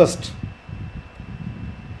desert locust,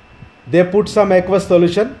 they put some aqueous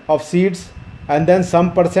solution of seeds, and then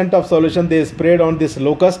some percent of solution they sprayed on this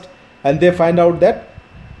locust, and they find out that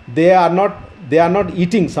they are not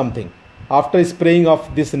eating something after spraying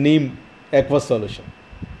of this neem aqueous solution.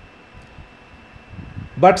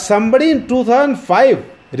 But somebody in 2005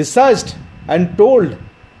 researched and told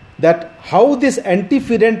that how this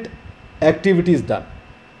antiferent activity is done.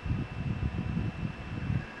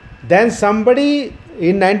 Then somebody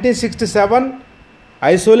in 1967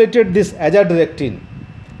 isolated this azadirachtin,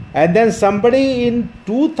 and then somebody in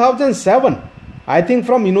 2007, I think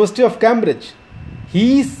from University of Cambridge,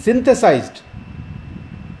 he synthesized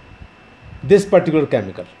this particular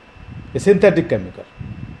chemical, a synthetic chemical.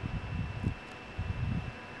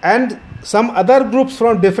 And some other groups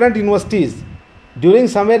from different universities during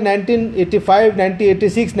somewhere 1985,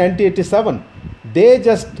 1986, 1987, they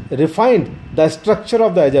just refined the structure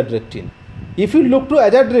of the azadirachtin. If you look to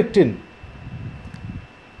azadirachtin,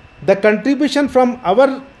 the contribution from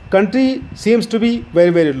our country seems to be very,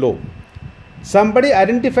 very low. Somebody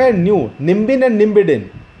identified new nimbin and nimbidin,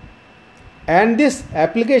 and this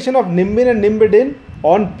application of nimbin and nimbidin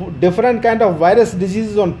on different kind of virus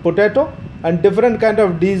diseases on potato and different kind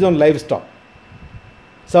of disease on livestock.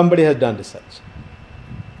 Somebody has done research.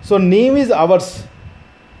 So neem is ours,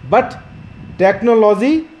 but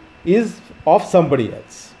technology is of somebody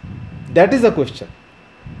else. That is the question.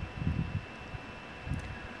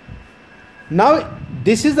 Now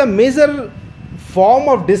this is a major form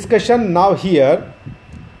of discussion now here,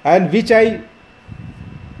 and which I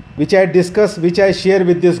discuss, which I share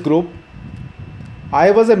with this group. I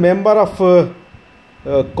was a member of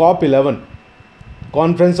COP11,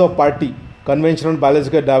 Conference of Party, Convention on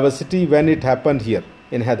Biological Diversity, when it happened here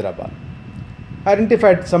in Hyderabad. I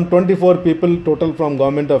identified some 24 people total from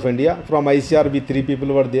Government of India. From ICR, we 3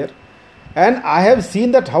 people were there. And I have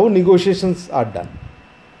seen that how negotiations are done.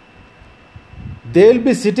 They will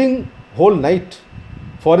be sitting whole night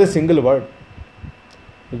for a single word.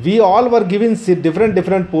 We all were given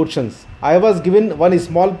different portions. I was given one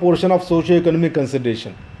small portion of socio-economic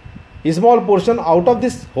consideration. A small portion out of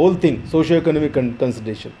this whole thing, socio-economic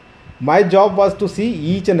consideration. My job was to see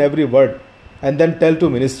each and every word and then tell to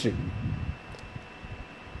ministry.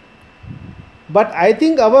 But I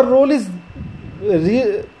think our role is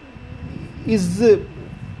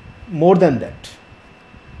more than that.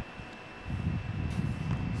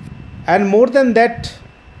 And more than that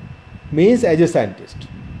means as a scientist.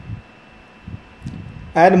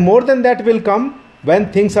 And more than that will come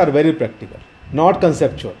when things are very practical, not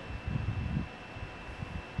conceptual.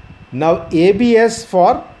 Now ABS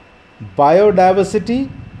for biodiversity,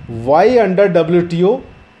 why under WTO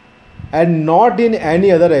and not in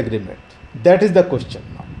any other agreement? That is the question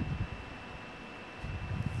now.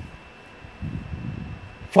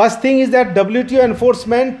 First thing is that WTO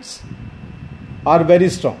enforcements are very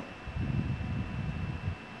strong.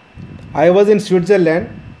 I was in Switzerland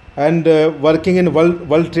and working in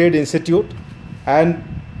World Trade Institute and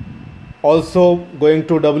also going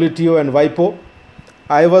to WTO and WIPO.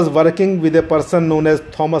 I was working with a person known as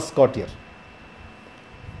Thomas Cotier.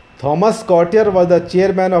 Thomas Cotier was the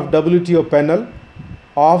chairman of WTO panel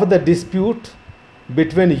of the dispute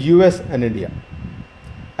between US and India.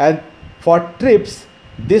 And for TRIPS,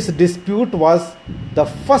 this dispute was the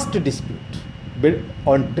first dispute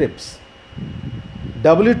on TRIPS.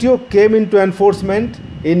 WTO came into enforcement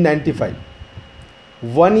in 95.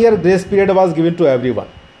 1 year grace period was given to everyone.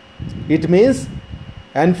 It means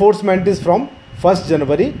enforcement is from 1st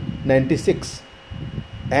January 96.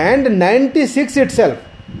 And 96 itself,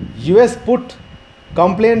 US put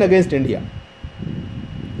complaint against India.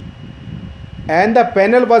 And the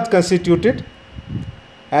panel was constituted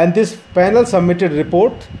and this panel submitted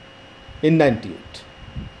report in 98.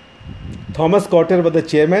 Thomas Cotier was the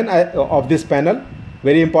chairman of this panel.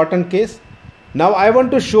 Very important case. Now I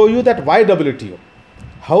want to show you that why WTO.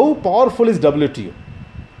 How powerful is WTO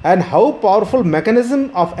and how powerful mechanism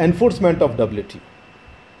of enforcement of WTO.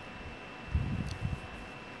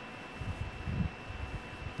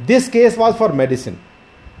 This case was for medicine.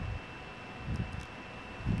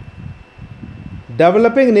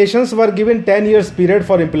 Developing nations were given 10 years period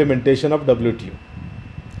for implementation of WTO.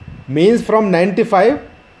 Means from 95,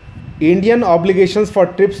 Indian obligations for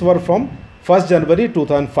TRIPS were from 1st January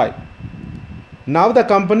 2005. Now the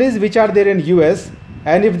companies which are there in US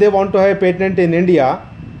and if they want to have a patent in India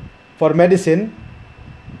for medicine,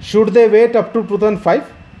 should they wait up to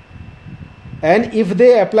 2005? And if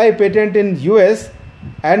they apply patent in US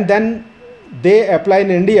and then they apply in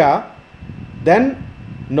India, then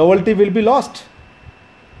novelty will be lost.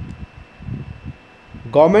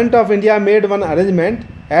 Government of India made one arrangement,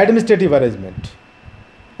 administrative arrangement,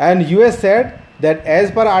 and US said that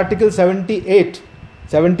as per Article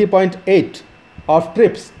 70.8 of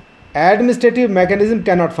TRIPS, administrative mechanism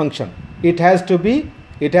cannot function. It has to be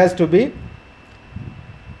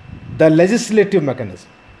the legislative mechanism.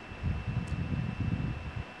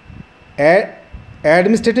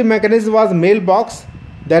 Administrative mechanism was mailbox,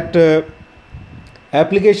 that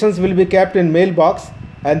applications will be kept in mailbox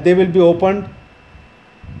and they will be opened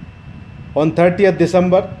on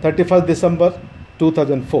 31st December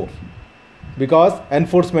 2004 because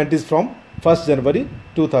enforcement is from 1st January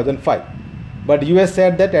 2005. But US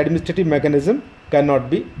said that administrative mechanism cannot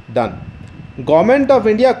be done. Government of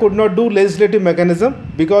India could not do legislative mechanism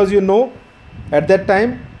because at that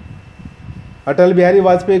time Atal Bihari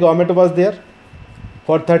Vajpayee government was there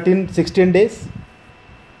for 16 days.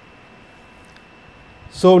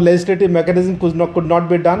 So legislative mechanism could not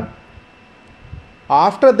be done.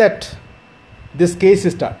 After that, this case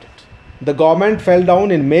started. The government fell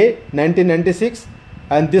down in May 1996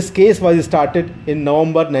 and this case was started in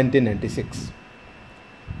November 1996.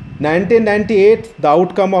 1998, the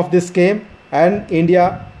outcome of this came and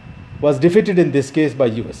India was defeated in this case by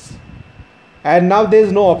US. And now there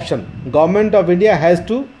is no option. Government of India has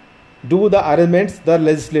to do the arrangements, the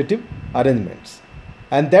legislative arrangements.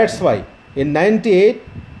 And that's why in 98,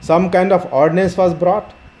 some kind of ordinance was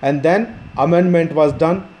brought and then amendment was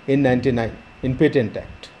done in 99 in Patent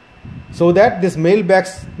Act. So that this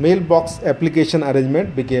mailbox application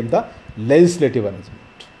arrangement became the legislative arrangement.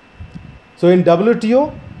 So in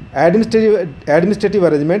WTO, administrative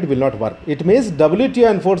arrangement will not work. It means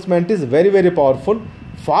WTO enforcement is very, very powerful,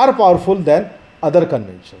 far powerful than other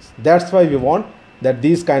conventions. That's why we want that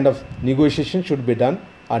these kind of negotiations should be done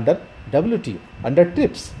under WTO, under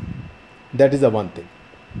TRIPS. That is the one thing.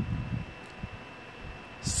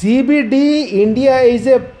 CBD, India is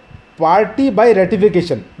a party by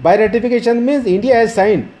ratification. By ratification means India has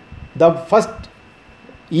signed the first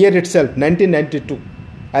year itself, 1992.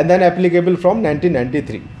 and then applicable from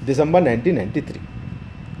 1993, December 1993.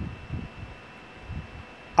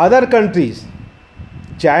 Other countries,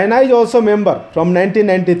 China is also member from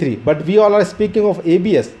 1993, but we all are speaking of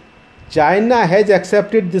ABS. China has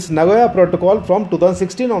accepted this Nagoya Protocol from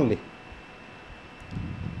 2016 only.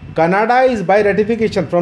 Canada is by ratification from